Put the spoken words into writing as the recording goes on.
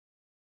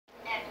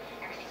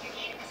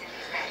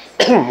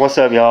What's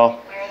up, y'all?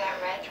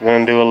 I'm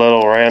gonna do a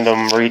little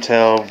random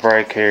retail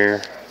break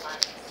here,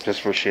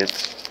 just for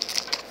shits.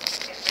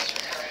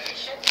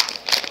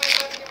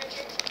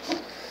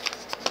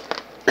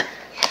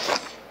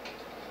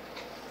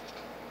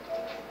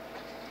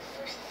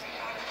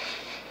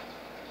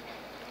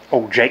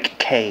 Oh, Jake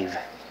Cave.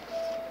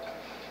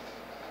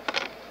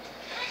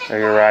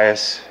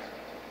 Urias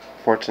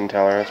fortune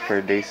teller, that's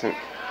pretty decent.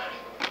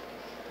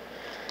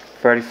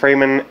 Freddie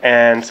Freeman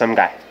and some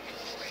guy.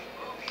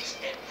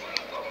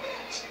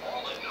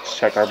 Let's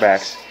check our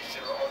backs.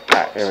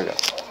 Alright, here we go.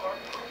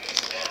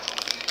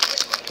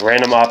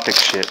 Random optic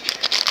shit.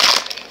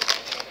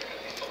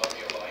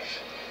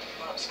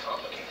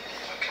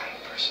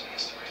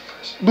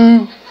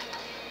 Boo!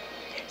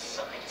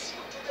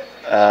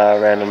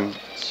 Random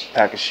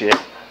pack of shit.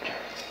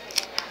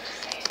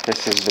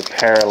 This is the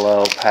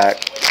parallel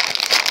pack.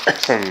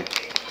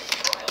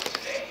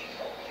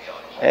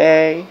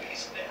 Hey.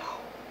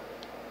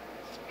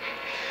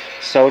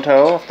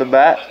 Soto off the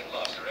bat.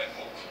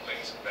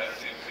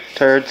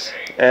 Turds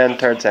and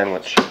turd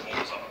sandwich.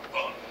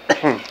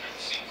 Let's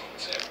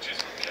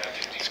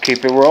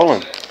keep it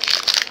rolling.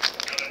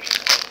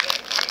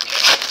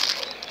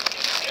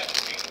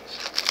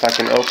 If I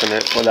can open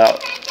it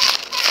without...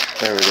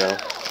 There we go.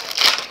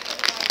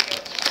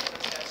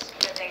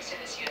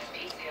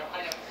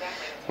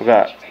 We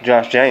got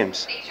Josh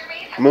James,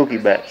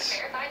 Mookie Betts,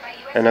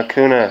 and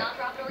Acuna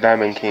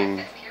Diamond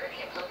King.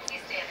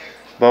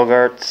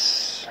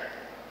 Bogarts,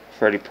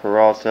 Freddie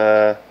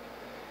Peralta,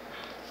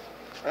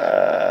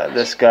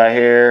 this guy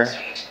here,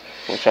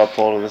 which I'll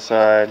pull to the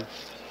side.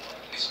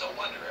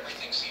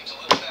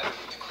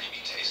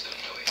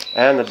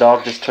 And the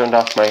dog just turned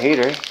off my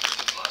heater.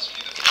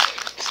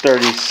 It's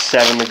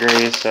 37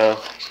 degrees, so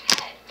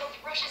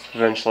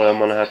eventually I'm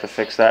going to have to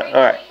fix that.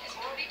 Alright.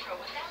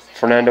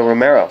 Fernando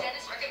Romero.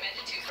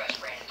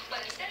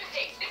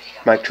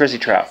 Mike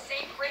Trout.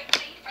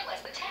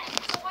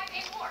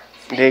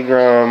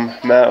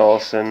 DeGrom, Matt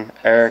Olson,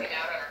 Eric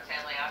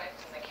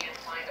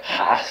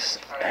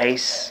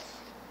Hayes,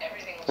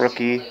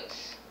 rookie.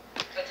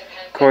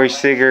 Corey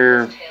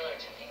Seager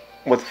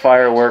with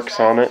fireworks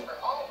on it.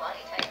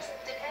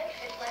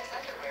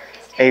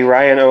 A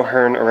Ryan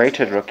O'Hearn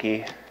rated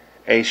rookie.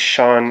 A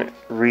Sean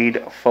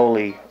Reed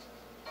Foley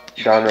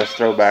Donruss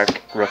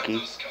throwback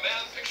rookie.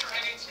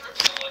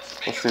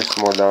 Let's do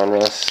some more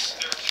Donruss.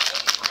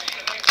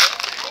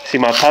 See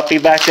my puppy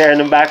back there in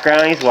the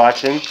background? He's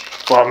watching.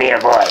 Well, me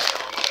and boy.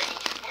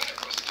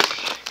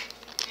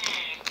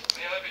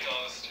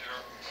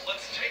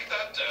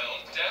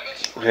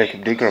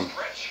 Jacob DeGrom.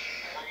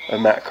 A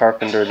Matt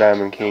Carpenter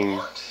Diamond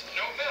King.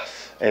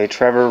 A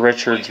Trevor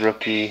Richards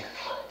rookie.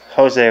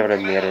 Jose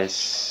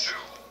Ramirez.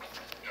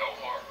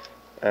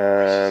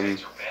 Willie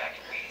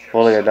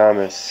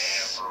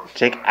Adames.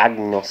 Jake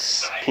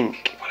Agnos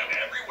Pink.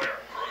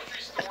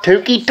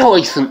 Turkey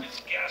Toyson.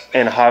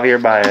 And Javier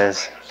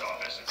Baez.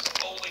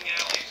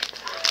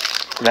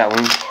 That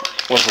one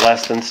was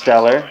less than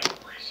stellar.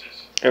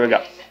 Here we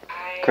go.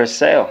 Chris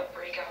Sale.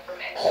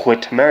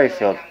 Whit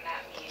Merrifield.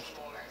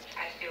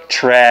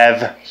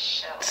 Trev.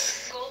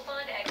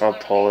 I'll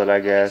pull it, I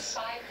guess.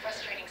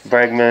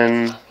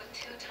 Bregman.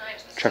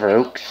 Trevor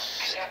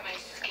Oaks.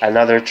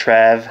 Another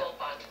Trev.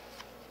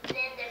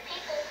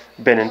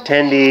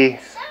 Benintendi.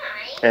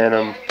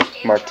 And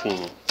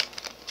Martini.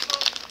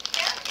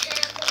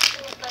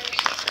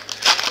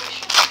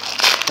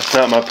 That's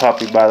not my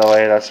puppy, by the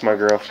way. That's my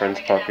girlfriend's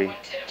puppy.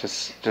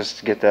 Just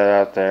to get that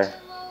out there.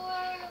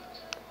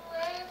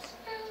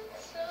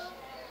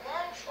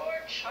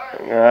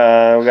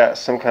 We got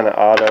some kind of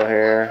auto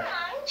here.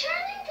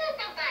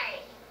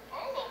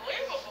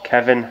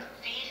 Kevin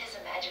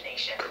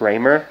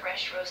Kramer.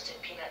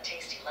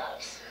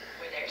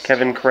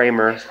 Kevin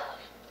Kramer.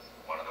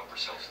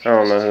 I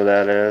don't know who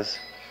that is.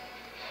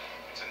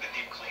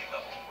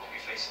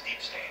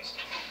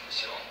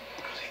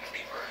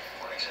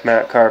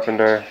 Matt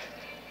Carpenter.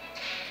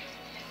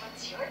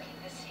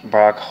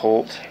 Brock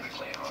Holt.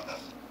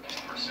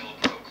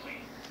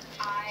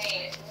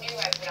 I knew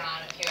I put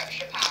on a few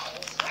extra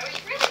pounds. I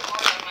was really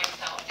hard on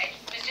myself. I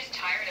was just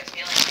tired of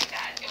feeling like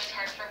that. It was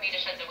hard for me to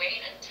shed the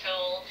weight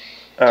until...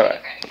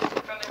 Alright.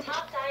 From a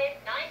top diet,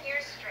 9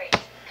 years straight.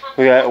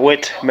 We got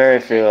Whit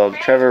Merrifield,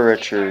 Trevor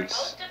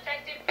Richards,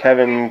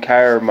 Kevin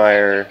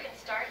Kiermaier,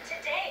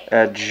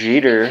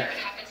 Jeter,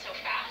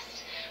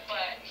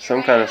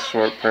 some kind of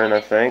short print, I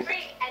think.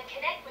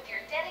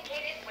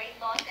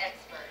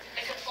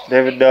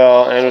 David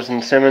Dahl,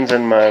 Anderson Simmons,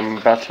 and I'm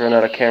about to run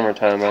out of camera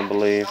time, I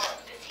believe.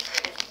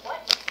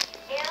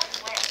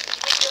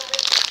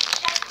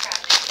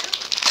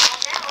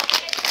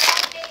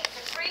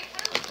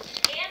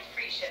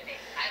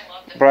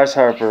 Bryce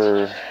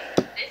Harper,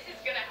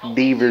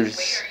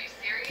 Beavers,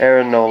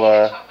 Aaron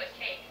Nola,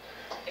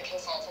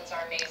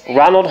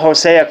 Ronald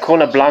Jose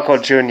Acuna Blanco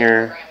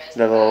Jr.,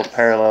 the little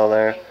parallel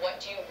there.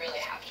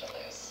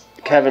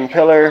 Kevin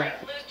Pillar,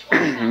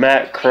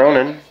 Matt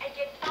Cronin,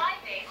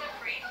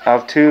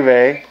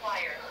 Altuve,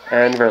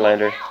 and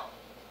Verlander.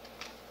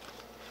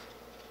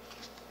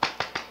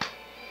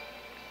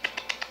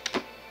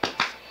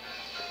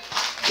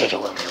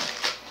 schedule him.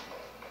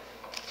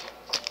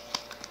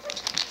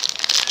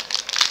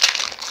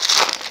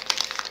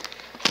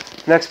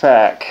 Next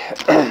pack.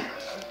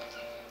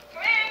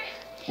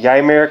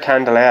 Ymir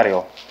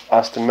Candelario,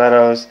 Austin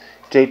Meadows,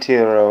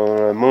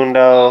 JT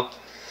Mundo,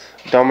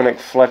 Dominic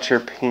Fletcher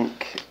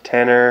pink,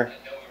 Tanner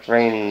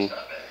Rainey,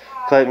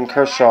 Clayton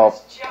Kershaw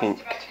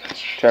pink,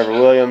 Trevor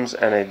Williams,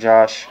 and a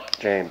Josh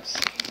James.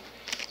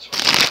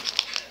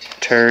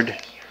 Turd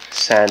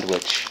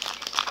sandwich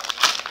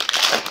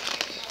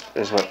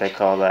is what they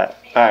call that.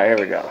 Alright, here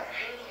we go.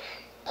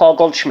 Paul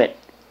Goldschmidt,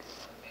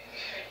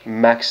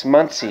 Max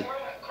Muncy.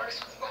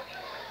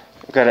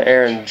 We've got an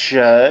Aaron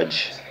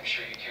Judge.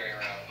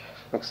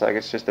 Looks like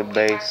it's just a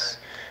base.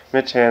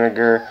 Mitch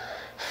Haniger,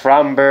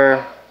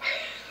 Fromber.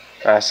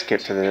 I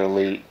skipped to the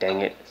elite,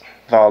 dang it.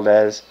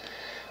 Valdez.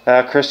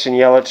 Christian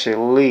Yelich,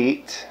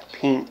 elite,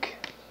 pink.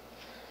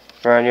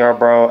 Ryan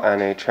Yarbrough,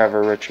 and a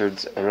Trevor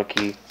Richards, a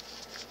rookie.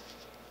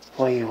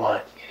 What do you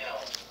want?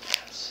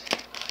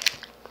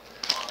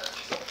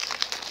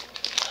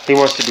 He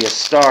wants to be a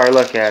star.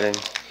 Look at him.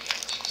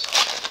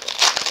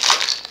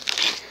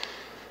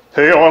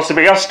 He wants to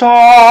be a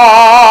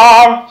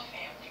star!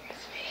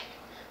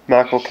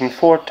 Michael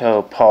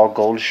Conforto, Paul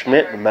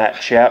Goldschmidt, Matt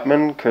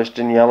Chapman,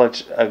 Christian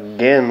Yelich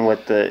again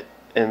with the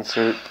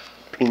insert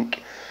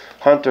pink,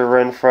 Hunter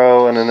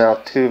Renfroe, and an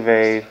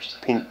Altuve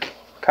pink,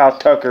 Kyle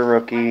Tucker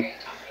rookie,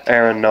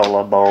 Aaron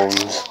Nola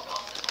Bones.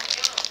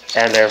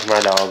 And there's my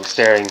dog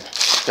staring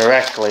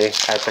directly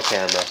at the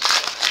camera.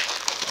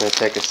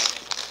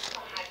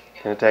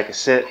 Gonna take a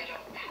sit.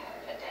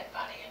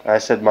 I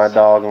said my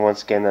dog, and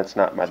once again that's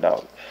not my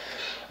dog.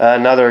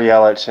 Another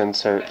Yelich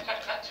insert.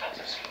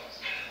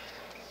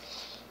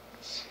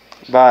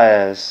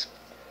 Baez.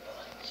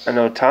 An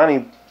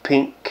Ohtani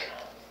pink.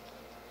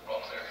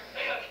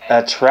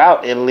 A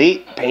Trout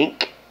elite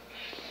pink.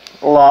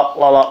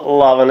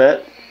 Loving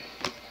it.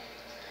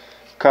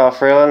 Carl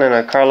Freeland and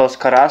a Carlos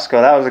Carrasco.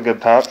 That was a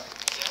good pop.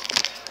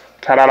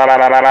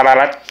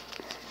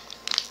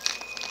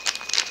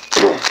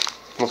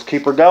 Let's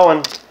keep her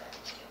going.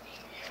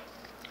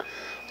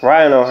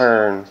 Ryan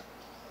O'Hearn.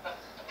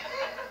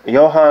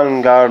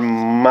 Johan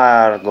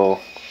Garmargo.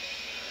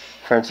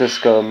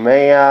 Francisco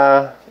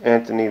Maya.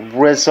 Anthony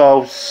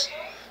Rizos.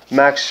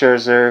 Max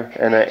Scherzer.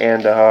 And an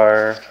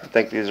Andahar. I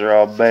think these are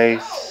all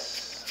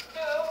base.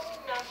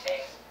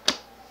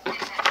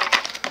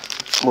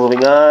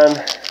 Moving on.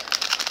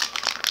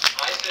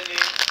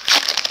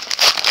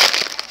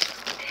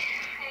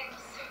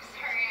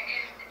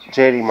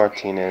 JD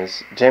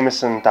Martinez,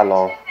 Jameson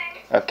Talon,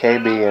 a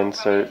KB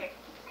insert,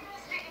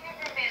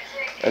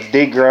 a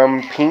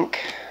DeGrom pink,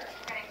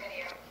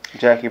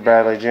 Jackie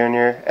Bradley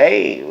Jr.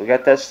 Hey, we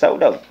got that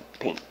Soto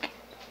pink.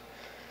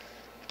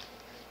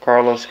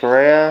 Carlos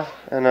Correa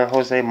and a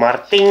Jose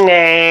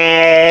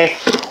Martinez.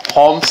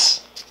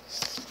 Holmes.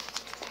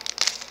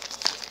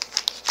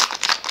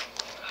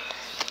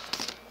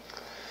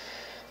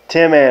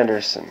 Tim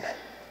Anderson,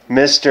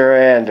 Mr.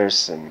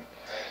 Anderson.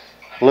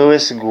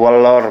 Luis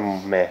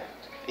Guillerme,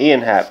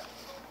 Ian Happ,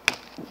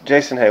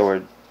 Jason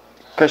Hayward,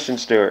 Christian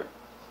Stewart,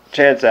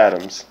 Chance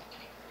Adams.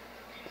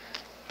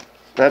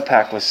 That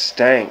pack was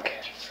stank.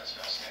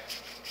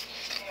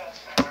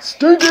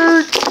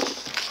 Stinky!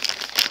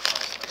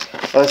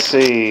 Let's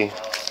see.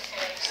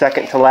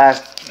 Second to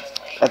last,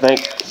 I think,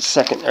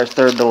 second or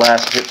third to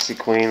last Gypsy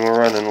Queen. We're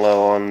running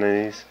low on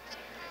these.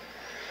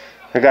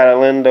 I got a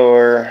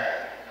Lindor.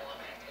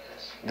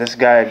 This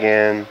guy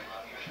again.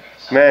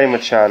 Manny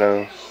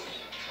Machado.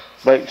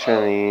 Blake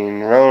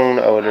Chenine, Ron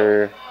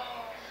Oder,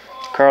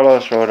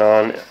 Carlos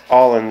Rodon,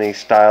 all in the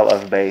style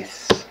of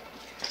base.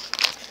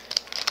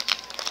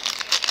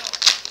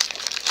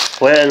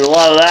 We didn't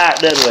love that,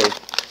 did we?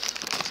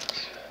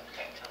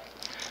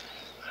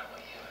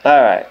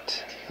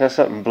 Alright, got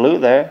something blue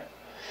there.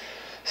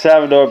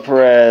 Salvador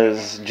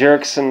Perez,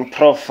 Jerickson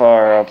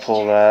Profar, I'll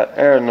pull that.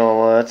 Aaron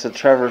Nola, it's a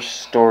Trevor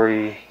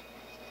Story.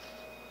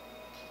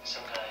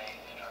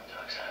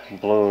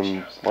 Blue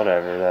and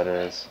whatever that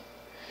is.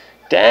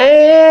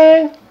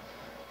 Dang!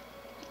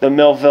 The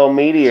Millville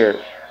Meteor.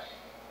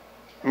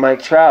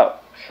 Mike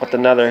Trout with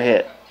another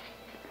hit.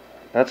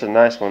 That's a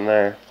nice one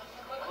there.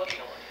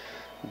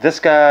 This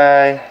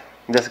guy.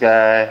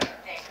 Yeah,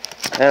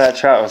 that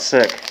Trout was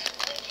sick.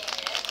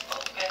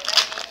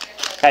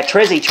 That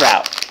Trizzy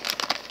Trout.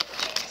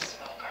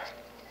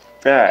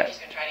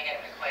 Alright.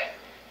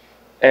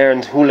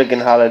 Aaron's Hooligan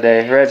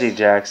Holiday, Reggie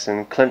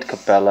Jackson, Clint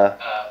Capella,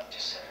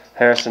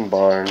 Harrison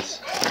Barnes.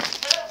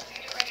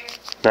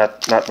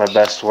 Not my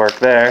best work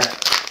there.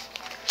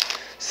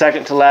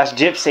 Second to last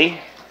Gypsy.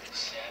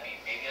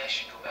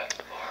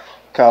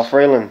 Kyle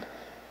Freeland.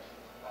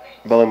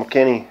 Billy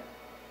McKinney.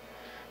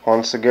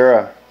 Juan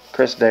Segura.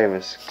 Chris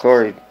Davis.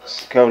 Cody.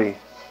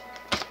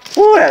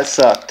 Ooh, that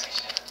sucked.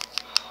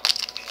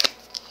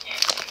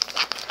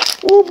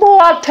 Ooh, boy,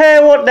 I'll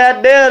tell you what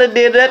that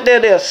did. That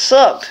did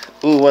sucked.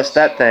 Ooh, what's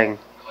that thing?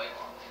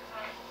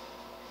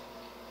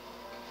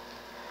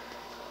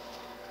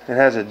 It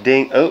has a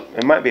ding. Oh,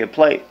 it might be a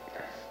plate.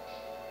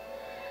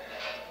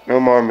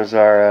 Omar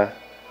Mazzara.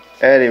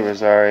 Eddie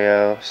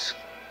Rosario,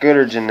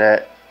 Scooter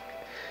Jeanette,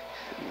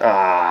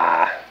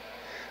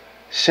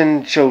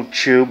 Shincho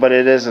Chu, but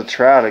it is a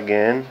Trout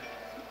again.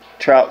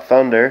 Trout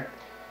Thunder.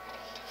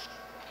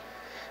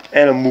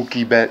 And a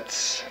Mookie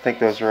Betts. I think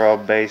those are all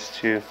base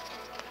too.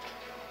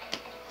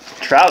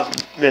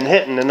 Trout's been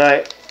hitting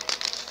tonight.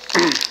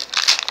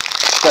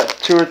 Got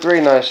 2 or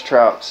 3 nice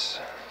Trouts.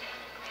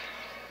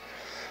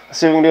 Let's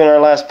see what we can do in our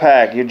last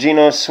pack.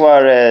 Eugenio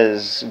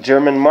Suarez,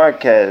 German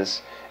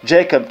Marquez,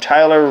 Jacob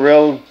Tyler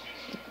Real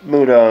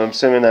Muto. I'm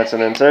assuming that's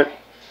an insert.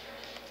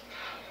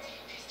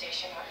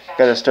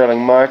 Got a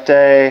Sterling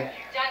Marte.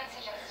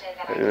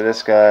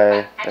 This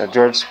guy,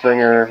 George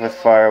Springer with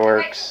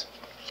fireworks.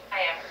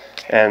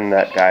 And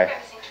that guy.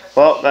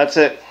 Well, that's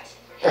it.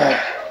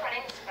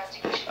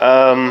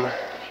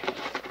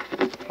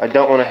 I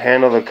don't want to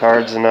handle the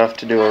cards enough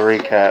to do a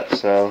recap,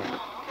 so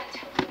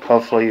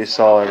hopefully you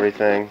saw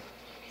everything.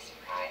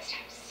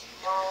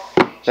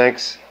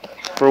 Thanks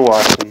for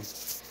watching.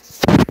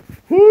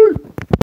 Woo!